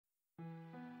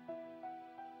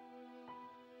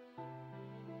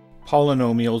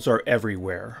Polynomials are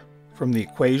everywhere, from the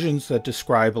equations that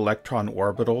describe electron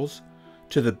orbitals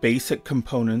to the basic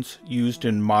components used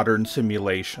in modern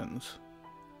simulations.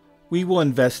 We will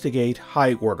investigate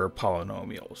high-order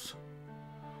polynomials.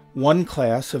 One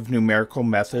class of numerical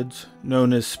methods,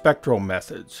 known as spectral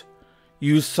methods,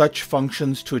 use such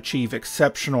functions to achieve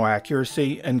exceptional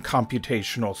accuracy and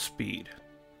computational speed.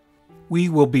 We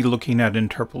will be looking at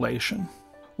interpolation,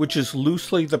 which is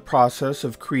loosely the process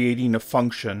of creating a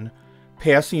function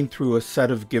passing through a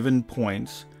set of given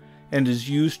points and is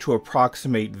used to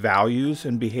approximate values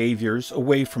and behaviors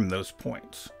away from those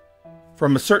points.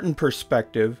 From a certain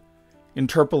perspective,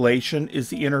 interpolation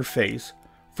is the interface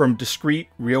from discrete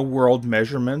real-world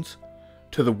measurements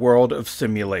to the world of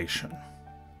simulation.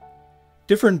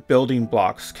 Different building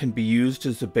blocks can be used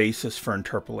as the basis for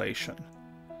interpolation,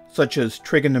 such as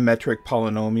trigonometric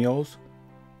polynomials,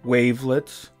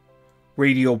 wavelets,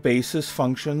 radial basis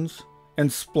functions, and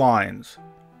splines,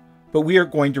 but we are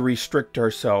going to restrict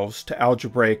ourselves to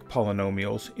algebraic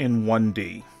polynomials in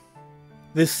 1D.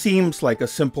 This seems like a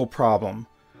simple problem,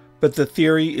 but the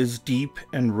theory is deep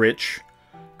and rich,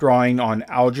 drawing on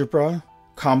algebra,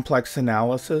 complex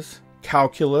analysis,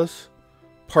 calculus,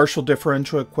 partial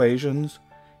differential equations,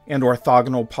 and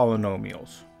orthogonal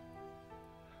polynomials.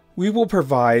 We will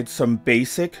provide some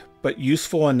basic but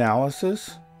useful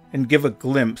analysis and give a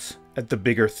glimpse at the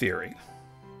bigger theory.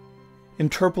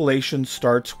 Interpolation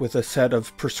starts with a set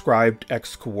of prescribed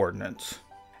x-coordinates.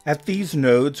 At these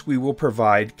nodes, we will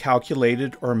provide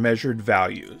calculated or measured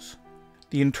values.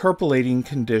 The interpolating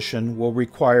condition will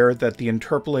require that the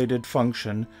interpolated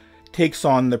function takes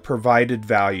on the provided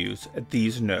values at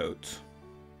these nodes.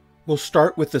 We'll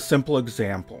start with a simple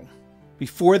example.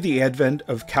 Before the advent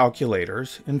of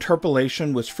calculators,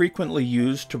 interpolation was frequently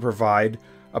used to provide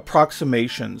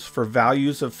approximations for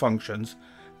values of functions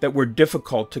that were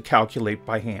difficult to calculate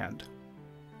by hand.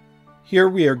 Here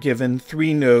we are given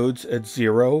three nodes at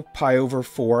 0, pi over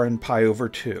 4, and pi over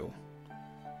 2.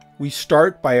 We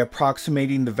start by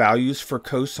approximating the values for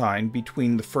cosine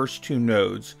between the first two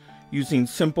nodes using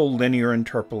simple linear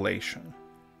interpolation.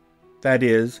 That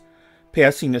is,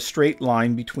 passing a straight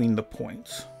line between the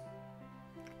points.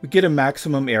 We get a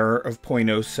maximum error of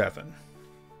 0.07.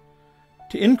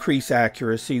 To increase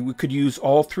accuracy, we could use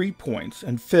all 3 points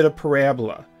and fit a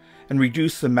parabola and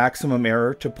reduce the maximum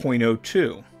error to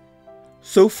 0.02.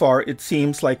 So far, it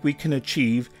seems like we can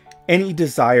achieve any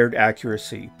desired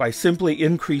accuracy by simply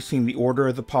increasing the order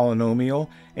of the polynomial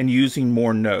and using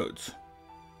more nodes.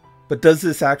 But does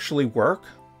this actually work?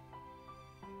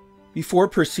 Before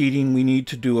proceeding, we need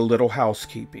to do a little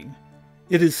housekeeping.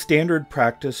 It is standard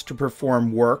practice to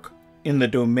perform work in the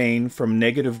domain from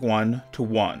 -1 to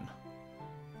 1.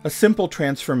 A simple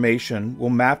transformation will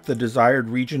map the desired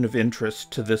region of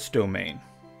interest to this domain.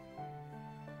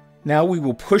 Now we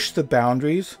will push the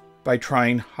boundaries by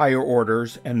trying higher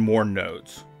orders and more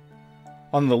nodes.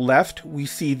 On the left, we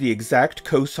see the exact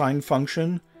cosine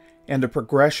function and a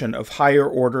progression of higher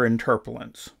order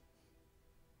interpolants.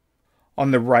 On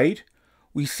the right,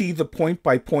 we see the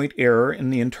point-by-point error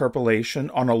in the interpolation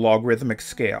on a logarithmic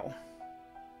scale.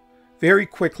 Very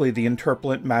quickly, the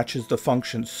interpolant matches the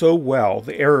function so well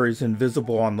the error is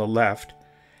invisible on the left,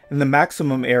 and the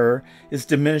maximum error is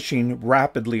diminishing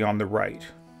rapidly on the right.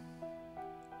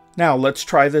 Now let's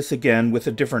try this again with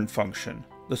a different function,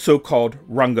 the so-called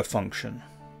Runge function.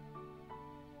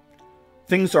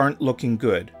 Things aren't looking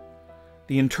good.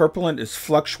 The interpolant is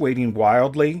fluctuating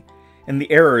wildly, and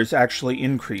the error is actually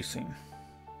increasing.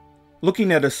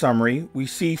 Looking at a summary, we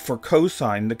see for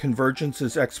cosine the convergence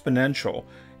is exponential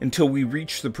until we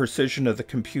reach the precision of the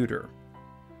computer.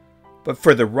 But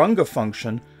for the Runge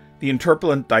function, the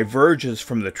interpolant diverges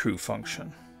from the true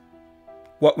function.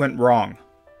 What went wrong?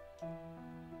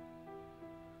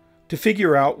 To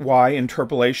figure out why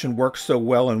interpolation works so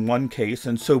well in one case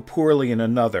and so poorly in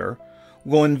another,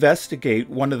 we'll investigate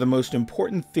one of the most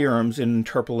important theorems in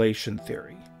interpolation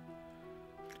theory,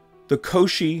 the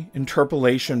Cauchy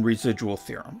Interpolation Residual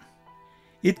Theorem.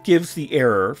 It gives the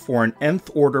error for an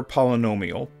nth-order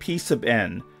polynomial, p sub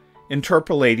n,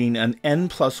 interpolating an n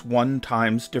plus 1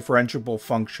 times differentiable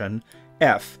function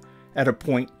f at a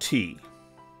point t.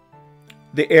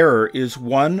 The error is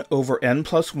 1 over n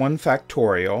plus 1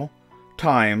 factorial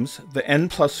times the n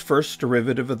plus first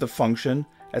derivative of the function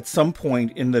at some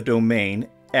point in the domain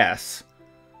S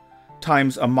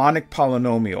times a monic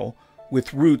polynomial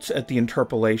with roots at the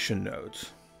interpolation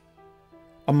nodes.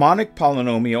 A monic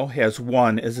polynomial has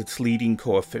 1 as its leading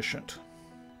coefficient.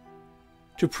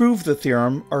 To prove the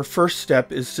theorem, our first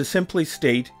step is to simply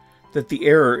state that the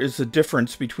error is the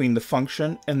difference between the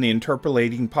function and the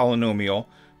interpolating polynomial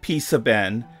p sub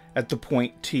n at the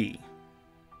point t.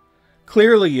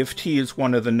 Clearly, if t is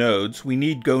one of the nodes, we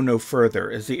need go no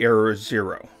further as the error is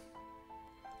 0.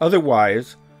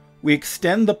 Otherwise, we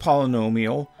extend the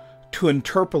polynomial to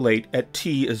interpolate at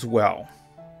t as well.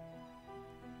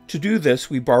 To do this,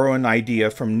 we borrow an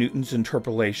idea from Newton's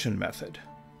interpolation method.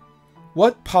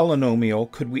 What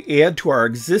polynomial could we add to our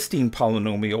existing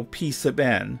polynomial p sub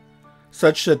n,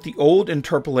 such that the old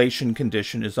interpolation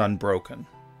condition is unbroken?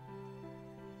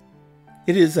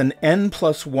 It is an n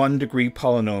plus 1 degree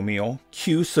polynomial,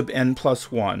 q sub n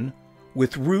plus 1,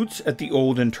 with roots at the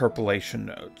old interpolation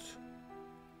nodes.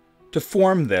 To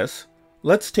form this,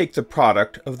 let's take the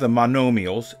product of the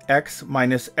monomials x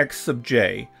minus x sub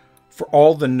j for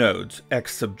all the nodes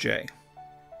x sub j.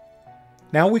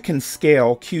 Now we can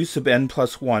scale q sub n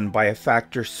plus 1 by a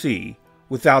factor c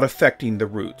without affecting the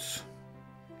roots.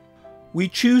 We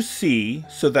choose c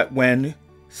so that when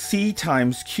c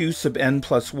times q sub n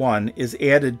plus 1 is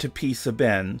added to p sub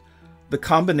n, the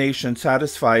combination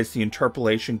satisfies the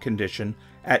interpolation condition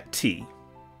at t.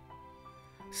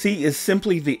 C is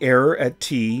simply the error at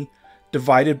t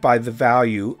divided by the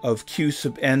value of q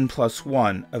sub n plus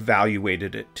 1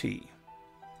 evaluated at t.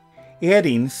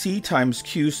 Adding c times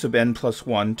q sub n plus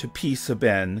 1 to p sub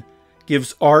n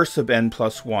gives r sub n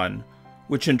plus 1,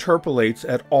 which interpolates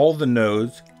at all the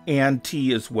nodes and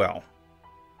t as well.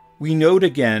 We note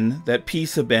again that p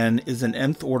sub n is an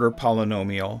nth order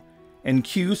polynomial, and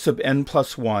q sub n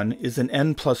plus 1 is an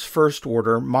n plus first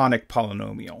order monic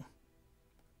polynomial.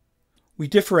 We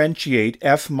differentiate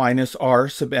f minus r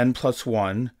sub n plus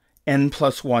 1, n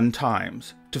plus 1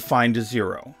 times, to find a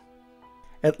 0.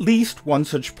 At least one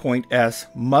such point S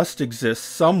must exist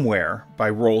somewhere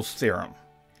by Rolle's theorem.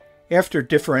 After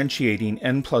differentiating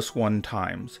n plus 1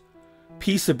 times,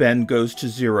 p sub n goes to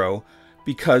 0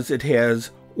 because it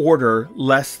has order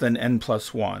less than n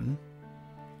plus 1,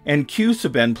 and q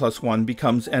sub n plus 1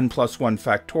 becomes n plus 1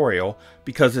 factorial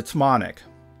because it's monic.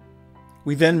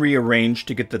 We then rearrange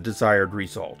to get the desired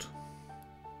result.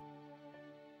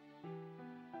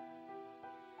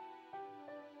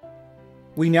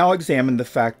 We now examine the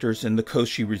factors in the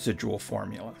Cauchy residual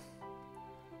formula.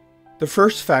 The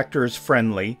first factor is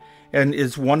friendly and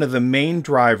is one of the main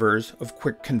drivers of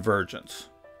quick convergence.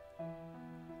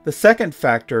 The second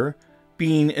factor,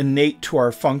 being innate to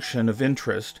our function of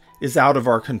interest, is out of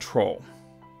our control.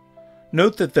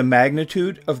 Note that the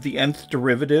magnitude of the nth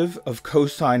derivative of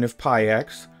cosine of pi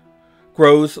x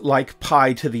grows like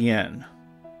pi to the n.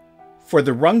 For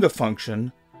the Runge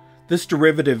function, this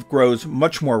derivative grows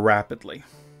much more rapidly.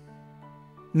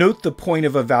 Note the point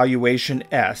of evaluation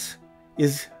S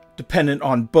is dependent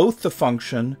on both the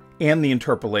function and the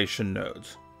interpolation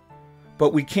nodes,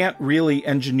 but we can't really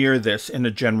engineer this in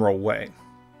a general way.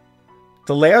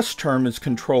 The last term is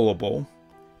controllable,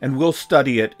 and we'll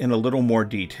study it in a little more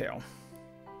detail.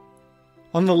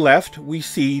 On the left, we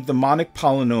see the monic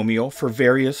polynomial for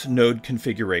various node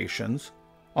configurations.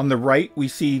 On the right, we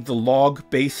see the log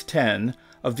base 10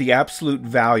 of the absolute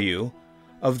value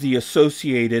of the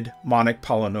associated monic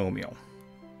polynomial.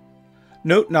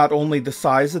 Note not only the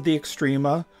size of the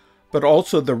extrema, but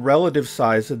also the relative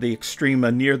size of the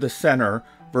extrema near the center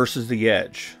versus the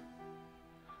edge.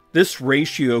 This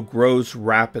ratio grows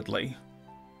rapidly.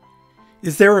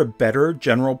 Is there a better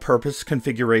general-purpose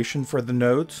configuration for the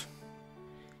nodes?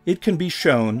 It can be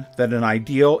shown that an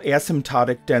ideal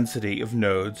asymptotic density of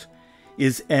nodes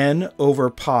is n over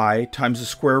pi times the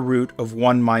square root of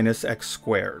 1 minus x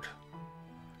squared.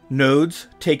 Nodes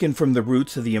taken from the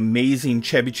roots of the amazing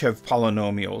Chebyshev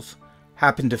polynomials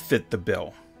happen to fit the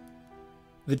bill.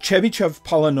 The Chebyshev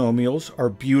polynomials are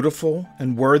beautiful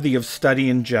and worthy of study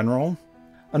in general.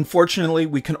 Unfortunately,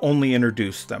 we can only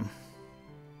introduce them.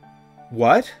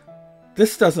 What?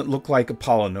 This doesn't look like a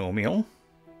polynomial.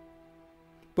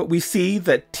 But we see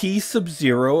that t sub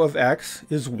 0 of x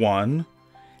is 1,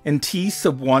 and t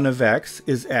sub 1 of x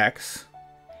is x,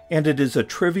 and it is a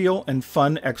trivial and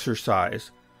fun exercise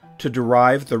to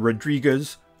derive the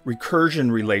Rodriguez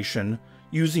recursion relation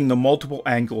using the multiple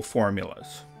angle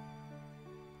formulas.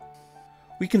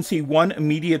 We can see one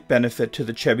immediate benefit to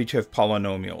the Chebyshev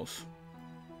polynomials.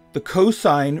 The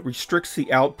cosine restricts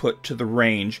the output to the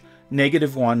range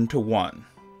 -1 to 1.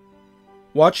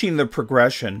 Watching the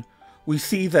progression, we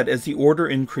see that as the order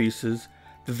increases,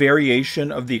 the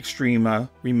variation of the extrema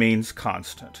remains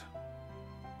constant.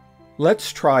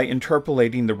 Let's try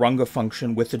interpolating the Runge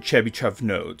function with the Chebyshev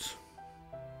nodes.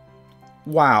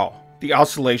 Wow, the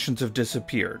oscillations have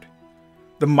disappeared.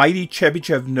 The mighty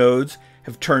Chebyshev nodes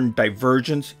have turned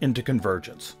divergence into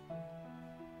convergence.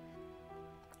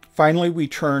 Finally, we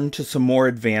turn to some more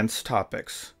advanced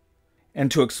topics. and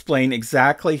to explain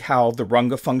exactly how the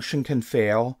Runge function can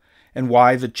fail and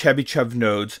why the Chebyshev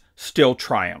nodes still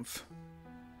triumph.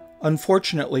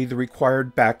 Unfortunately, the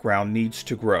required background needs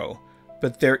to grow,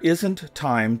 but there isn't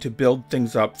time to build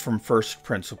things up from first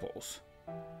principles.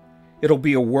 It'll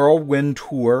be a whirlwind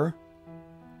tour.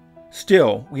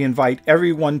 Still, we invite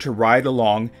everyone to ride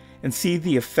along and see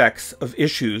the effects of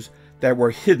issues that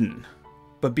were hidden,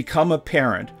 but become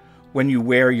apparent when you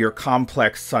wear your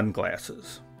complex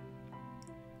sunglasses.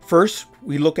 First,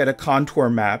 we look at a contour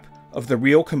map of the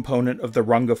real component of the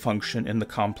Runge function in the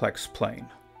complex plane.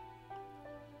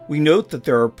 We note that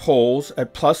there are poles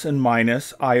at plus and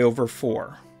minus I over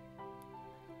 4.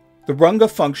 The Runge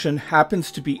function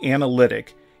happens to be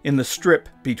analytic in the strip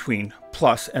between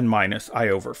plus and minus I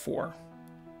over 4.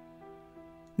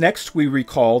 Next, we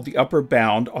recall the upper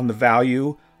bound on the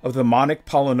value of the monic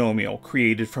polynomial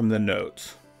created from the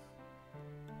nodes.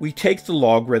 We take the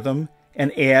logarithm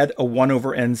and add a 1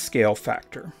 over n scale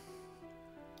factor.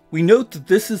 We note that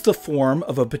this is the form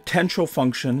of a potential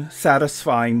function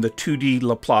satisfying the 2D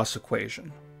Laplace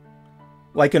equation,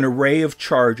 like an array of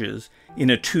charges in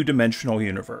a two-dimensional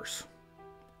universe.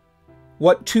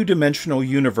 What two-dimensional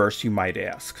universe, you might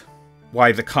ask?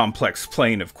 Why, the complex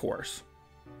plane, of course.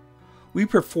 We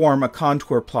perform a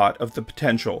contour plot of the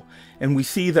potential, and we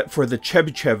see that for the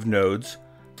Chebyshev nodes,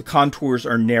 the contours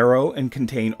are narrow and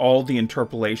contain all the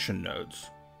interpolation nodes.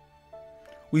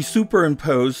 We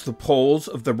superimpose the poles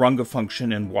of the Runge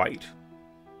function in white.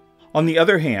 On the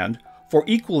other hand, for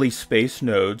equally spaced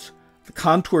nodes, the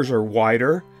contours are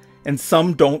wider, and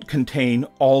some don't contain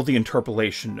all the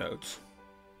interpolation nodes.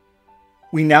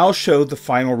 We now show the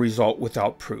final result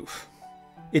without proof.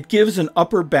 It gives an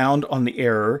upper bound on the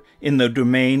error in the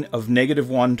domain of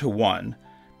 -1 to 1,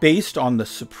 based on the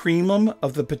supremum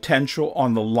of the potential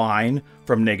on the line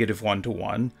from -1 to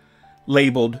 1,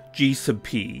 labeled G sub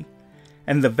p,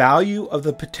 and the value of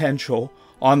the potential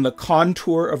on the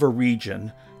contour of a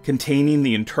region containing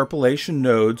the interpolation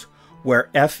nodes where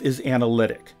f is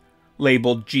analytic,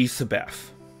 labeled G sub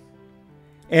f.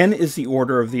 N is the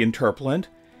order of the interpolant,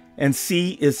 and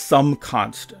c is some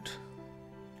constant.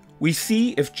 We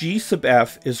see if G sub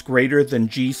f is greater than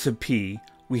G sub p,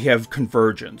 we have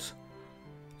convergence.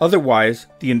 Otherwise,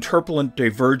 the interpolant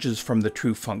diverges from the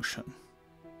true function.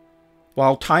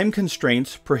 While time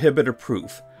constraints prohibit a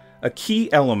proof, a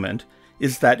key element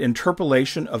is that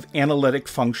interpolation of analytic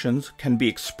functions can be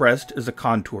expressed as a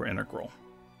contour integral.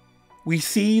 We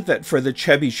see that for the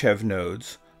Chebyshev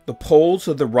nodes, the poles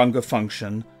of the Runge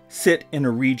function sit in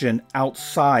a region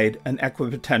outside an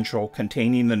equipotential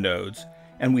containing the nodes,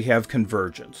 and we have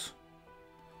convergence.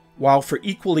 While for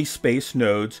equally spaced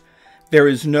nodes, there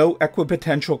is no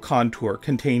equipotential contour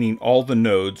containing all the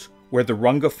nodes where the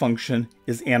Runge function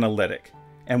is analytic,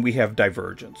 and we have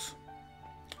divergence.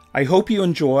 I hope you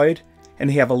enjoyed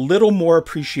and have a little more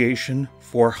appreciation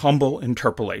for humble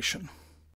interpolation.